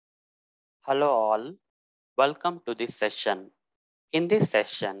Hello all, welcome to this session. In this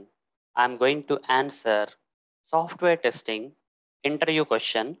session, I'm going to answer software testing interview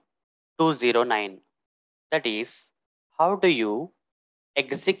question 209. That is, how do you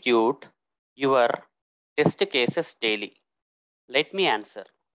execute your test cases daily? Let me answer.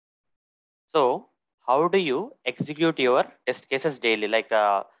 So, how do you execute your test cases daily? It's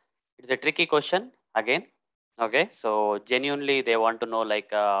a tricky question again. Okay, so genuinely they want to know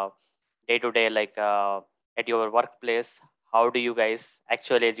day to day, at your workplace, how do you guys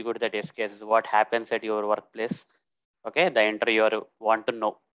actually execute the test cases? What happens at your workplace? Okay, the interviewer want to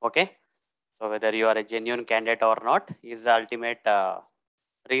know. Okay, so whether you are a genuine candidate or not is the ultimate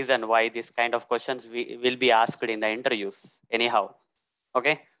reason why this kind of questions will be asked in the interviews. Anyhow,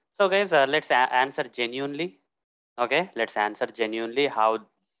 okay. So guys, let's answer genuinely. Okay, let's answer genuinely how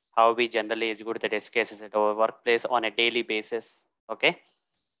we generally execute the test cases at our workplace on a daily basis. Okay,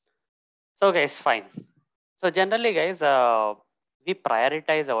 so guys, fine. So generally, guys, we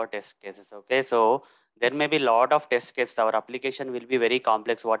prioritize our test cases. Okay, so there may be a lot of test cases. Our application will be very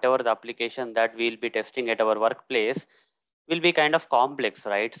complex. Whatever the application that we'll be testing at our workplace will be kind of complex,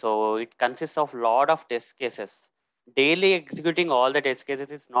 right? So it consists of lot of test cases. Daily executing all the test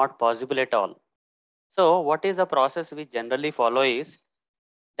cases is not possible at all. So what is the process we generally follow is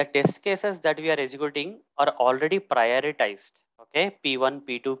the test cases that we are executing are already prioritized. Okay, P1,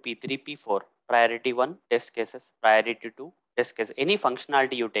 P2, P3, P4. Priority 1 test cases, priority 2 test cases. Any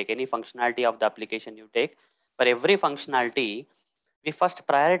functionality you take, any functionality of the application you take, for every functionality, we first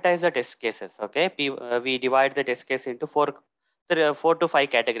prioritize the test cases. Okay, we divide the test case into four to five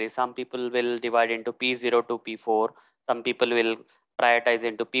categories. Some people will divide into P0 to P4. Some people will prioritize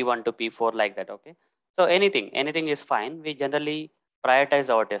into P1 to P4 like that. Okay, so anything is fine. We generally prioritize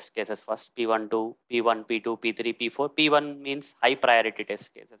our test cases first. P1 to P1, P2, P3, P4. P1 means high priority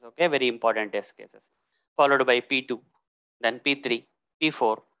test cases. Okay, very important test cases. Followed by P2, then P3,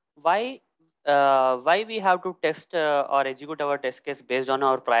 P4. Why why we have to test or execute our test case based on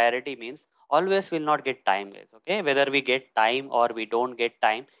our priority means always will not get time, guys. Okay, whether we get time or we don't get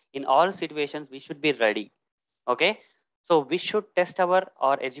time, in all situations we should be ready. Okay, so we should test our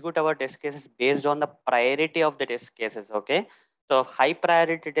or execute our test cases based on the priority of the test cases. Okay, so high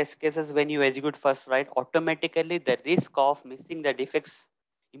priority test cases, when you execute first, right, automatically the risk of missing the defects,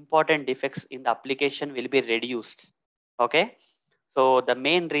 important defects in the application will be reduced. Okay, so the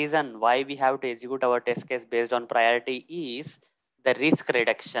main reason why we have to execute our test case based on priority is the risk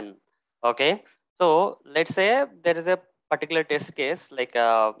reduction. Okay, so let's say there is a particular test case, like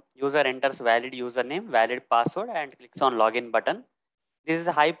user enters valid username, valid password, and clicks on login button. This is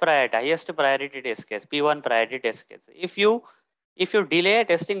a high priority, highest priority test case, P1 priority test case. If you delay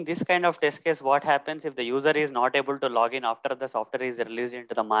testing this kind of test case, what happens if the user is not able to log in after the software is released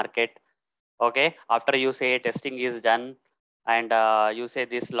into the market? Okay, after you say testing is done and you say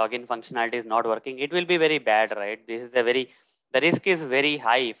this login functionality is not working, it will be very bad, right? This is a very, the risk is very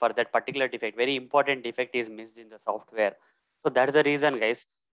high for that particular defect. Very important defect is missed in the software. So that's the reason, guys,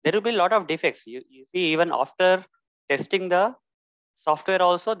 there will be a lot of defects. You see, even after testing the software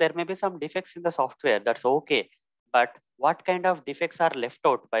also, there may be some defects in the software. That's okay, but what kind of defects are left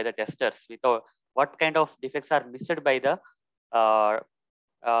out by the testers? Without, what kind of defects are missed by the uh,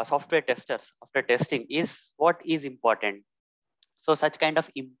 software testers after testing is what is important. So such kind of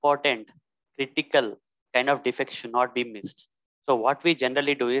important, critical kind of defects should not be missed. So what we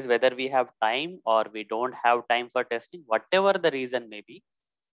generally do is, whether we have time or we don't have time for testing, whatever the reason may be,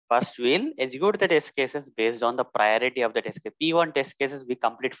 first we'll execute the test cases based on the priority of the test case. P1 test cases we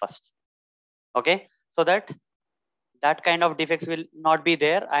complete first. Okay, so that that kind of defects will not be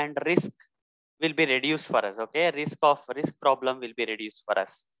there and risk will be reduced for us. Okay, risk problem will be reduced for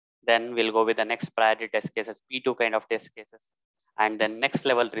us. Then we'll go with the next priority test cases, P2 kind of test cases, and then next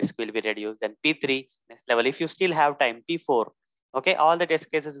level risk will be reduced. Then P3 next level, if you still have time, P4. Okay, all the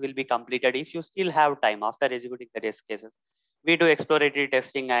test cases will be completed if you still have time after executing the test cases. We do exploratory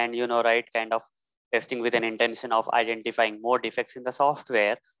testing, and right, kind of testing with an intention of identifying more defects in the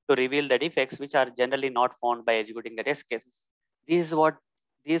software to reveal the defects which are generally not found by executing the test cases. This is what,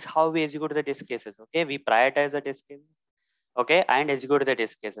 this is how we execute the test cases. Okay, we prioritize the test cases, okay, and execute the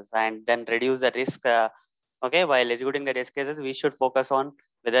test cases, and then reduce the risk. Okay, while executing the test cases, we should focus on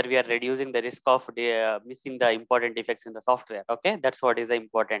whether we are reducing the risk of missing the important defects in the software. Okay, that's what is the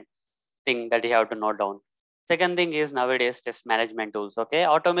important thing that you have to note down. Second thing is, nowadays test management tools. Okay,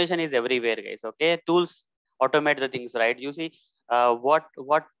 automation is everywhere, guys. Okay, tools automate the things, right? You see, what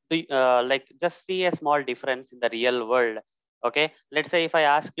do like, just see a small difference in the real world. Okay, let's say if I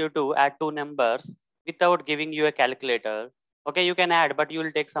ask you to add two numbers without giving you a calculator, Okay, you can add, but you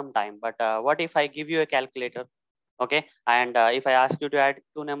will take some time. But what if I give you a calculator? Okay, and if I ask you to add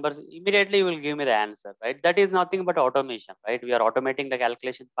two numbers, immediately you will give me the answer, right? That is nothing but automation, right? We are automating the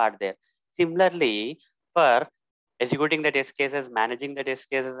calculation part there. Similarly, for executing the test cases, managing the test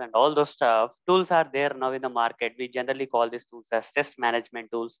cases, and all those stuff, tools are there now in the market. We generally call these tools as test management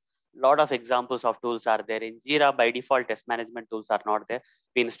tools. Lot of examples of tools are there in Jira. By default, test management tools are not there.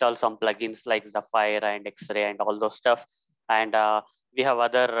 We install some plugins like Zephyr and X-Ray and all those stuff. And we have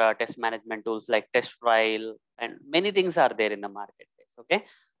other test management tools like Test File, and many things are there in the marketplace. Okay,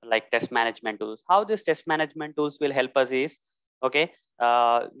 like test management tools. How these test management tools will help us is, okay,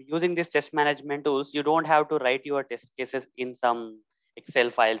 using these test management tools, you don't have to write your test cases in some Excel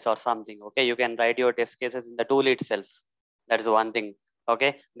files or something. Okay, you can write your test cases in the tool itself. That's one thing.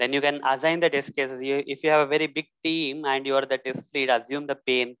 Okay, then you can assign the test cases. If you have a very big team and you are the test lead, assume the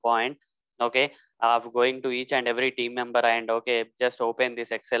pain point. Okay, of going to each and every team member and, okay, just open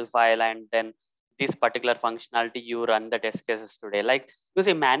this Excel file and then this particular functionality you run the test cases today. Like, you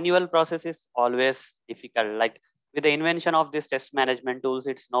see, manual process is always difficult. Like, with the invention of this test management tools,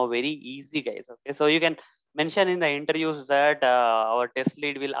 it's now very easy, guys. Okay, so you can mention in the interviews that our test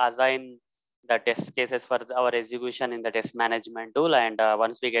lead will assign the test cases for our execution in the test management tool, and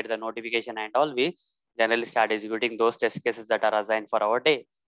once we get the notification and all, we generally start executing those test cases that are assigned for our day.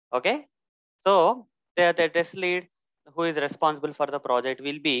 Okay, so the test lead who is responsible for the project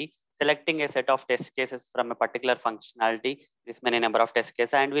will be selecting a set of test cases from a particular functionality, this many number of test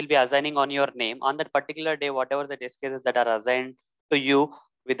cases, and will be assigning on your name on that particular day, whatever the test cases that are assigned to you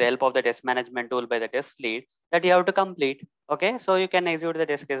with the help of the test management tool by the test lead, that you have to complete. Okay, so you can execute the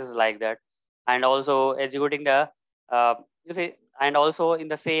test cases like that. And also executing the, uh, you see, and also in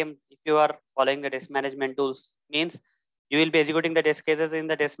the same, if you are following the test management tools, means you will be executing the test cases in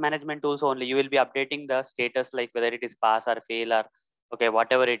the test management tools only. You will be updating the status, like whether it is pass or fail, or, okay,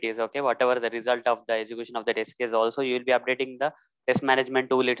 whatever it is, okay, whatever the result of the execution of the test case, also you will be updating the test management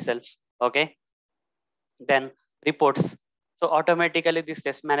tool itself. Okay, then reports. So automatically these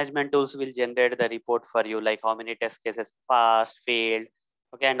test management tools will generate the report for you, like how many test cases passed, failed,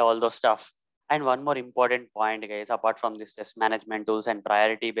 okay, and all those stuff. And one more important point, guys, apart from this test management tools and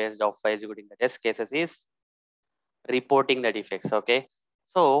priority based of executing the test cases, is reporting the defects. Okay,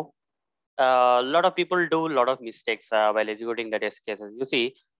 so a lot of people do a lot of mistakes while executing the test cases. You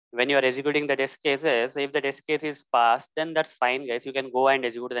see, when you are executing the test cases, if the test case is passed, then that's fine, guys. You can go and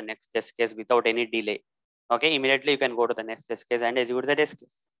execute the next test case without any delay. Okay, immediately you can go to the next test case and execute the test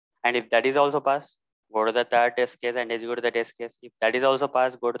case. And if that is also passed, go to the third test case and execute the test case. If that is also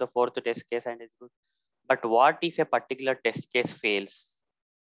passed, go to the fourth test case and execute. But what if a particular test case fails?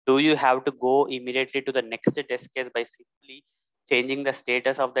 Do you have to go immediately to the next test case by simply changing the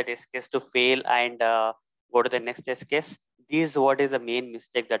status of the test case to fail and go to the next test case? This is what is the main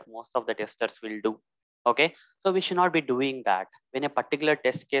mistake that most of the testers will do. Okay, so we should not be doing that. When a particular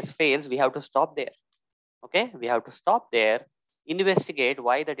test case fails, we have to stop there. Okay, we have to stop there, investigate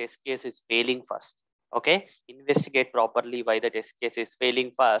why the test case is failing first. Okay, investigate properly why the test case is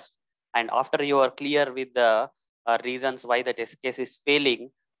failing first. And after you are clear with the reasons why the test case is failing,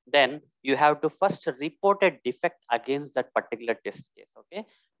 then you have to first report a defect against that particular test case. Okay,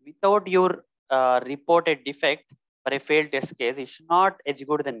 without your reported defect for a failed test case, you should not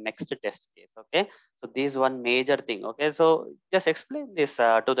execute the next test case. Okay, so this is one major thing. Okay, so just explain this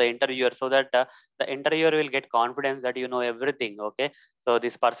to the interviewer so that the interviewer will get confidence that you know everything. Okay, so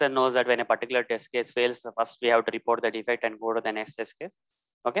this person knows that when a particular test case fails, first we have to report the defect and go to the next test case.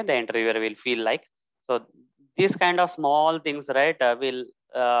 Okay, the interviewer will feel like, so these kind of small things, right, will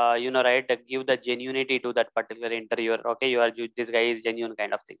right, give the genuinity to that particular interviewer. Okay, this guy is genuine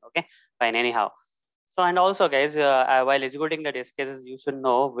kind of thing. Okay, fine, anyhow. So, and also, guys, while executing the test cases, you should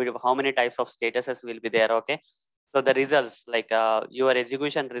know how many types of statuses will be there. Okay, so the results, like your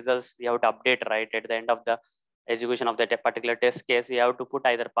execution results, you have to update, right, at the end of the execution of that particular test case. You have to put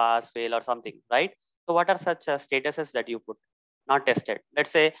either pass, fail, or something, right? So what are such statuses that you put? Not tested. Let's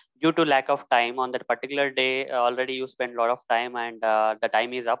say due to lack of time on that particular day, already you spend a lot of time and the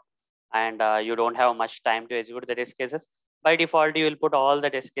time is up, and you don't have much time to execute the test cases. By default, you will put all the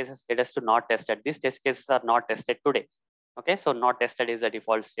test cases status to not tested. These test cases are not tested today. Okay, so not tested is the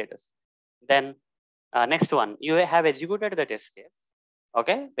default status. Then next one, you have executed the test case.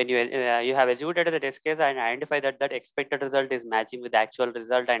 Okay, when you have executed the test case and identify that that expected result is matching with the actual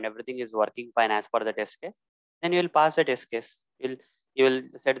result and everything is working fine as per the test case, then you will pass the test case. You will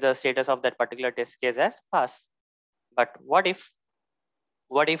set the status of that particular test case as pass. But what if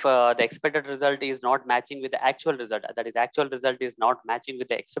the expected result is not matching with the actual result? That is, actual result is not matching with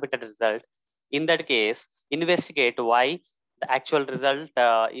the expected result. In that case, investigate why the actual result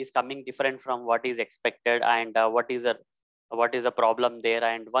is coming different from what is expected, and what is the problem there.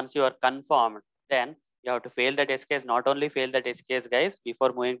 And once you are confirmed, then you have to fail the test case. Not only fail the test case, guys,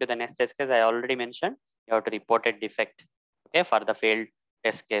 before moving to the next test case, I already mentioned you have to report a defect, okay, for the failed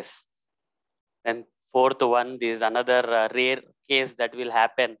test case. And fourth one, this is another rare case that will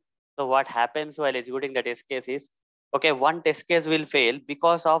happen. So what happens while executing the test case is, okay, one test case will fail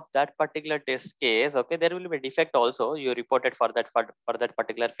because of that particular test case. Okay, there will be a defect also you reported for that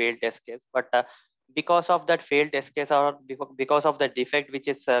particular failed test case, but because of that failed test case, or because of the defect which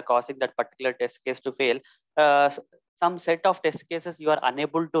is causing that particular test case to fail, some set of test cases you are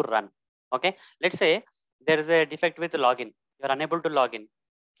unable to run. Okay, let's say there is a defect with login. You are unable to log in.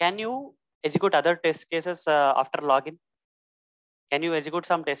 Can you execute other test cases after login? Can you execute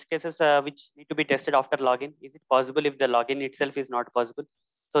some test cases which need to be tested after login? Is it possible if the login itself is not possible?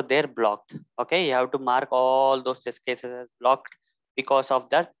 So they're blocked. Okay, you have to mark all those test cases as blocked because of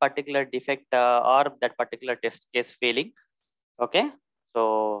that particular defect or that particular test case failing. Okay,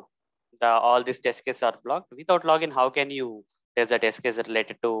 so the all these test cases are blocked. Without login, how can you test the test case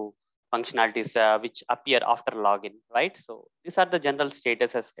related to functionalities which appear after login, right? So these are the general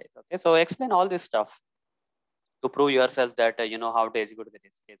statuses, guys. Okay, so explain all this stuff to prove yourself that you know how to execute the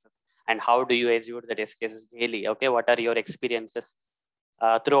test cases, and how do you execute the test cases daily. Okay, what are your experiences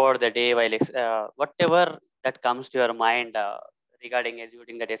throughout the day while whatever that comes to your mind regarding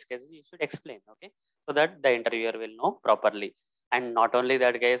executing the test cases, you should explain. Okay, so that the interviewer will know properly. And not only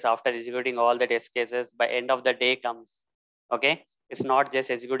that, guys, after executing all the test cases, by end of the day comes, okay, it's not just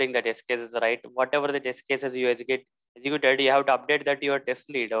executing the test cases, right? Whatever the test cases you executed, you have to update that to your test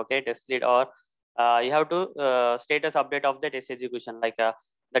lead. Okay, test lead, or you have to status update of the test execution. Like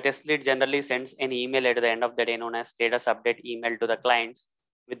the test lead generally sends an email at the end of the day known as status update email to the clients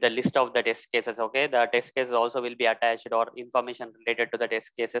with the list of the test cases. Okay, the test cases also will be attached, or information related to the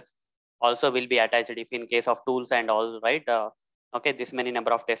test cases also will be attached if in case of tools and all, right? Okay, this many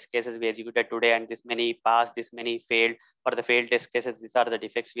number of test cases we executed today, and this many passed, this many failed. For the failed test cases, these are the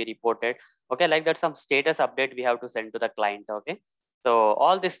defects we reported. Okay, like that, some status update we have to send to the client. Okay, so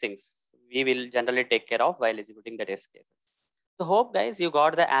all these things we will generally take care of while executing the test cases. So hope, guys, you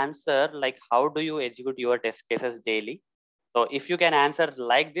got the answer, like how do you execute your test cases daily. So if you can answer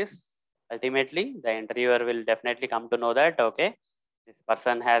like this, ultimately the interviewer will definitely come to know that, okay, this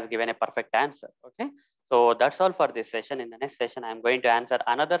person has given a perfect answer. Okay, so that's all for this session. In the next session, I'm going to answer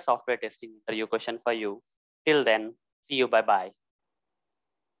another software testing interview question for you. Till then, see you. Bye bye.